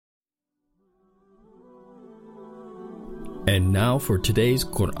And now for today's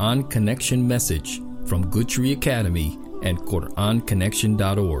Quran Connection message from Good Tree Academy and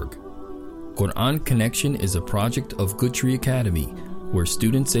QuranConnection.org. Quran Connection is a project of Good Tree Academy where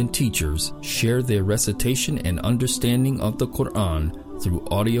students and teachers share their recitation and understanding of the Quran through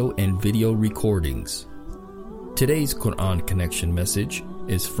audio and video recordings. Today's Quran Connection message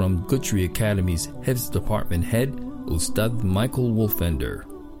is from Good Tree Academy's Hifz Department Head, Ustad Michael Wolfender.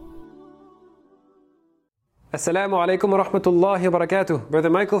 Assalamu alaikum wa rahmatullahi wa barakatuh. Brother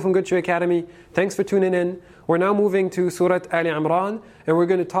Michael from Good Tree Academy, thanks for tuning in. We're now moving to Surah Ali Imran, and we're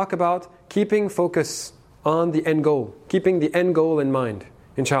going to talk about keeping focus on the end goal, keeping the end goal in mind,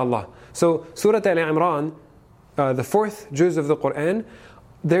 inshallah. So Surah Ali Imran, the fourth juz of the Quran,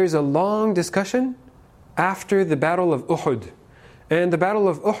 there's a long discussion after the Battle of Uhud. And the Battle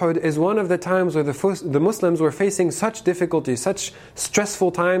of Uhud is one of the times where the Muslims were facing such difficulties, such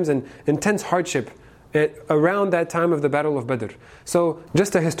stressful times and intense hardship around that time of the Battle of Badr. So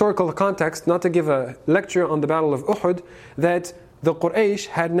just a historical context, not to give a lecture on the Battle of Uhud, that the Quraysh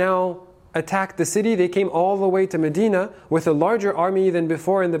had now attacked the city. They came all the way to Medina with a larger army than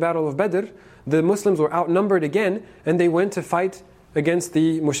before in the Battle of Badr. The Muslims were outnumbered again, and they went to fight against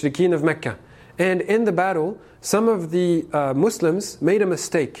the mushrikeen of Mecca. And in the battle, some of the Muslims made a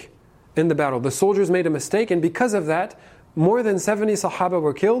mistake in the battle. The soldiers made a mistake, and because of that, more than 70 Sahaba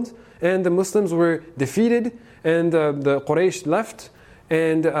were killed, and the Muslims were defeated, and the Quraysh left,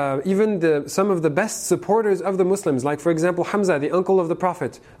 and even some of the best supporters of the Muslims, like for example Hamza, the uncle of the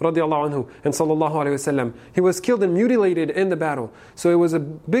Prophet radiallahu anhu and sallallahu alayhi wasallam, he was killed and mutilated in the battle. So it was a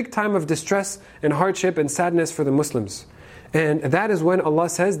big time of distress and hardship and sadness for the Muslims. And that is when Allah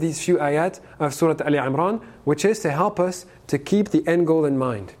says these few ayat of Surah Ali Imran, which is to help us to keep the end goal in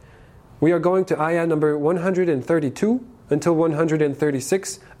mind. We are going to ayah number 132 until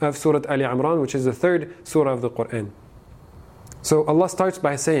 136 of Surah Ali Imran, which is the third surah of the Quran. So Allah starts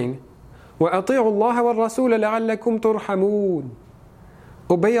by saying, وَأَطِيعُوا اللَّهَ وَالرَّسُولَ لَعَلَّكُمْ تُرْحَمُونَ.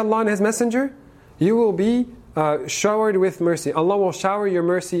 Obey Allah and His Messenger, you will be showered with mercy. Allah will shower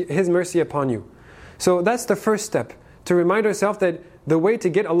His mercy upon you. So that's the first step, to remind ourselves that the way to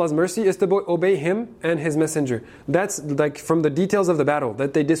get Allah's mercy is to obey Him and His Messenger. That's like from the details of the battle,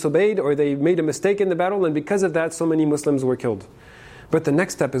 that they disobeyed or they made a mistake in the battle, and because of that so many Muslims were killed. But the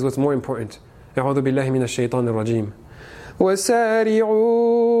next step is what's more important. أعوذ بالله من الشيطان الرجيم. وَسَارِعُوا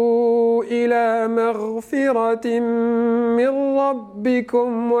إِلَى مَغْفِرَةٍ مِّن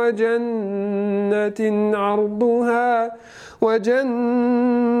رَّبِّكُمْ وَجَنَّةٍ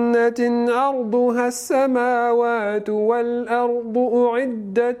عَرْضُهَا السَّمَاوَاتُ وَالْأَرْضُ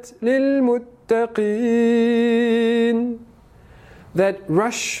أُعِدَّتْ لِلْمُتَّقِينَ. That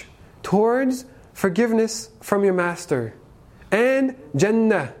rush towards forgiveness from your Master. And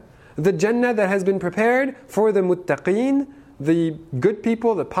Jannah, the Jannah that has been prepared for the muttaqeen, the good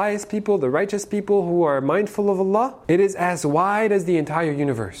people, the pious people, the righteous people who are mindful of Allah. It is as wide as the entire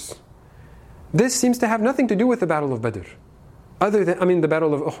universe. This seems to have nothing to do with the Battle of Badr, the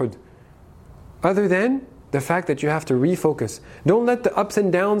Battle of Uhud, other than the fact that you have to refocus. Don't let the ups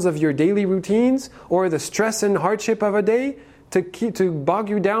and downs of your daily routines or the stress and hardship of a day to bog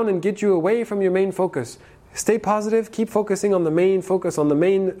you down and get you away from your main focus. Stay positive, keep focusing on the main focus, on the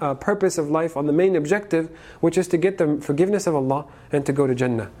main purpose of life, on the main objective, which is to get the forgiveness of Allah and to go to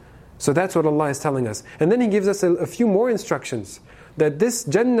Jannah. So that's what Allah is telling us. And then He gives us a few more instructions, that this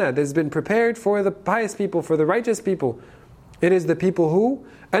Jannah that has been prepared for the pious people, for the righteous people, it is the people who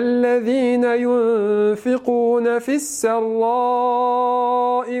الَّذِينَ يُنْفِقُونَ فِي السَّرَّاءِ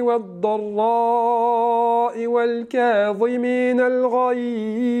وَالضَّرَّاءِ وَالْكَاظِمِينَ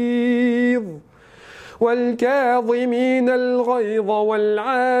الْغَيْظَ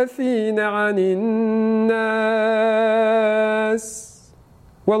وَالْعَافِينَ عَنِ النَّاسِ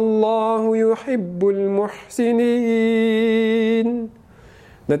وَاللَّهُ يُحِبُّ الْمُحْسِنِينَ.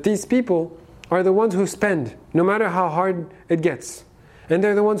 That these people are the ones who spend, no matter how hard it gets. And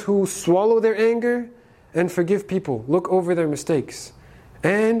they're the ones who swallow their anger and forgive people, look over their mistakes.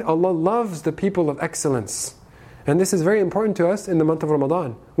 And Allah loves the people of excellence. And this is very important to us in the month of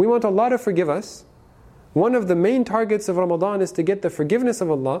Ramadan. We want Allah to forgive us. One of the main targets of Ramadan is to get the forgiveness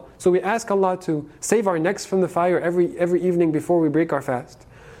of Allah. So we ask Allah to save our necks from the fire every evening before we break our fast.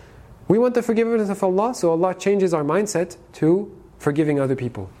 We want the forgiveness of Allah, so Allah changes our mindset to forgiving other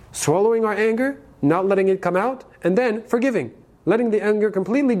people. Swallowing our anger, not letting it come out, and then forgiving, letting the anger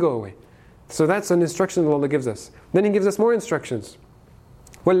completely go away. So that's an instruction that Allah gives us. Then He gives us more instructions.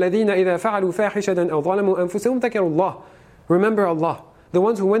 وَالَّذِينَ إِذَا فَعَلُوا فَاحِشَةً أَوْ ظَلَمُوا أَنفُسَهُمْ ذَكَرُوا اللَّهَ. Remember Allah. The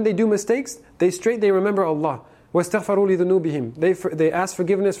ones who, when they do mistakes, they remember Allah. وَاسْتَغْفَرُوا لِذُنُوبِهِمْ. They ask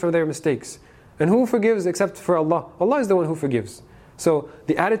forgiveness for their mistakes. And who forgives except for Allah? Allah is the one who forgives. So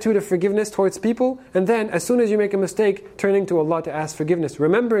the attitude of forgiveness towards people, and then as soon as you make a mistake, turning to Allah to ask forgiveness,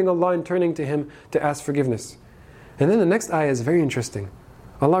 remembering Allah and turning to Him to ask forgiveness. And then the next ayah is very interesting.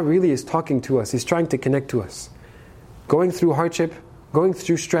 Allah really is talking to us. He's trying to connect to us. Going through hardship, going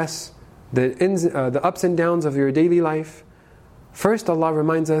through stress, the ups and downs of your daily life. First, Allah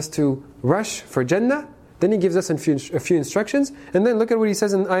reminds us to rush for Jannah. Then He gives us a few instructions. And then look at what He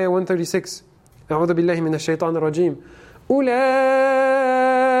says in ayah 136. أعوذ بالله من الشيطان الرجيم.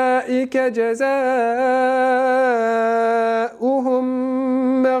 أولئك جزاؤهم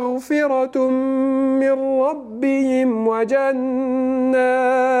مغفرة من ربهم وجنات.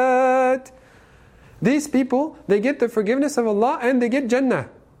 These people, they get the forgiveness of Allah and they get Jannah,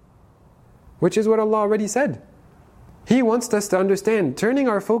 which is what Allah already said. He wants us to understand, turning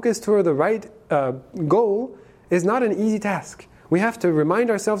our focus toward the right goal is not an easy task. We have to remind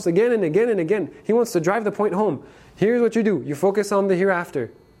ourselves again and again and again. He wants to drive the point home. Here's what you do. You focus on the hereafter.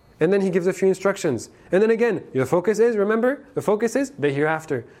 And then He gives a few instructions. And then again, your focus is, remember, the focus is the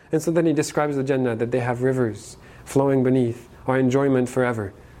hereafter. And so then He describes the Jannah, that they have rivers flowing beneath, our enjoyment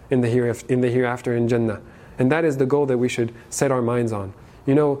forever in the hereafter in Jannah. And that is the goal that we should set our minds on.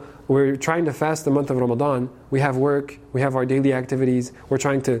 You know, we're trying to fast the month of Ramadan. We have work, we have our daily activities. We're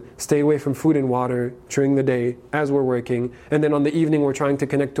trying to stay away from food and water during the day as we're working. And then on the evening we're trying to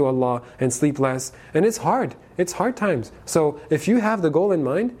connect to Allah and sleep less. And it's hard. It's hard times. So if you have the goal in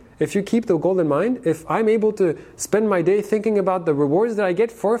mind, if you keep the goal in mind, if I'm able to spend my day thinking about the rewards that I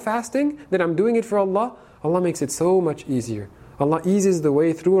get for fasting, that I'm doing it for Allah, Allah makes it so much easier. Allah eases the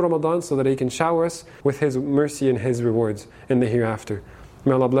way through Ramadan so that He can shower us with His mercy and His rewards in the hereafter.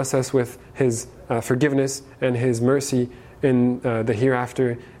 May Allah bless us with His forgiveness and His mercy in the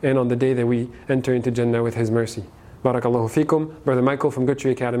hereafter and on the day that we enter into Jannah with His mercy. Barakallahu feekum. Brother Michael from Good Tree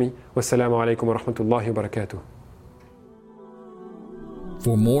Academy. Wassalamu alaikum wa rahmatullahi wa barakatuh.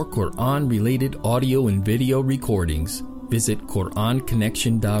 For more Quran-related audio and video recordings, visit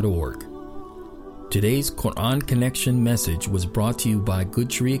QuranConnection.org. Today's Quran Connection message was brought to you by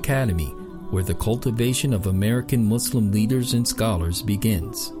Good Tree Academy, where the cultivation of American Muslim leaders and scholars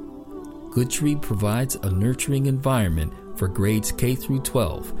begins. Good Tree provides a nurturing environment for grades K through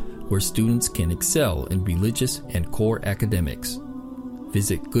 12, where students can excel in religious and core academics.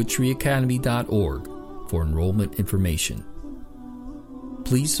 Visit goodtreeacademy.org for enrollment information.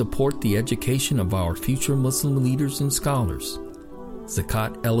 Please support the education of our future Muslim leaders and scholars.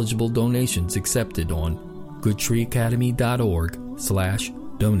 Zakat-eligible donations accepted on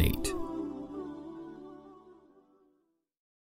goodtreeacademy.org/donate.